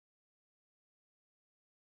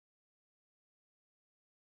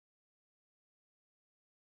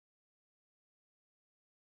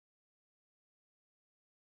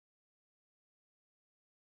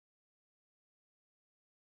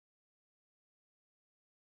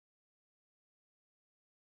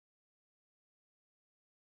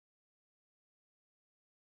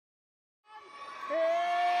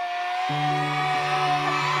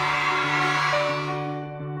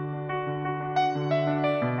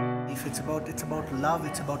It's about love,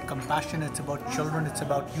 it's about compassion, it's about children, it's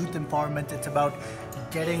about youth empowerment, it's about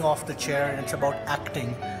getting off the chair, and it's about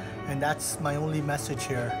acting. And that's my only message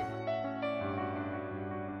here.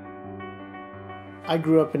 I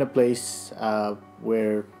grew up in a place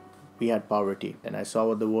where we had poverty, and I saw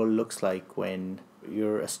what the world looks like when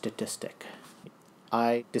you're a statistic.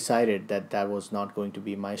 I decided that that was not going to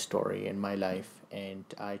be my story in my life, and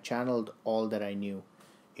I channeled all that I knew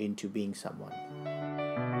into being someone.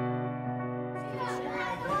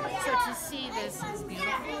 So to see this is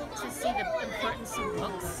beautiful, to see the importance of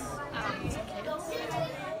books to kids.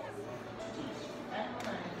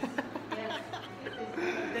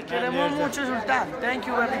 Te queremos mucho, Sultan. Thank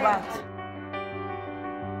you very much.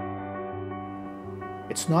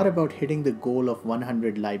 It's not about hitting the goal of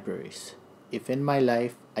 100 libraries. If in my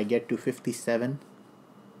life I get to 57,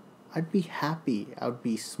 I'd be happy, I'd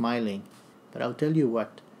be smiling. But I'll tell you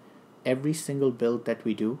what, every single build that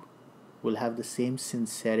we do will have the same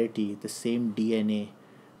sincerity, the same DNA.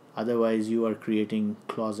 Otherwise, you are creating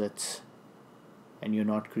closets and you're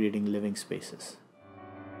not creating living spaces.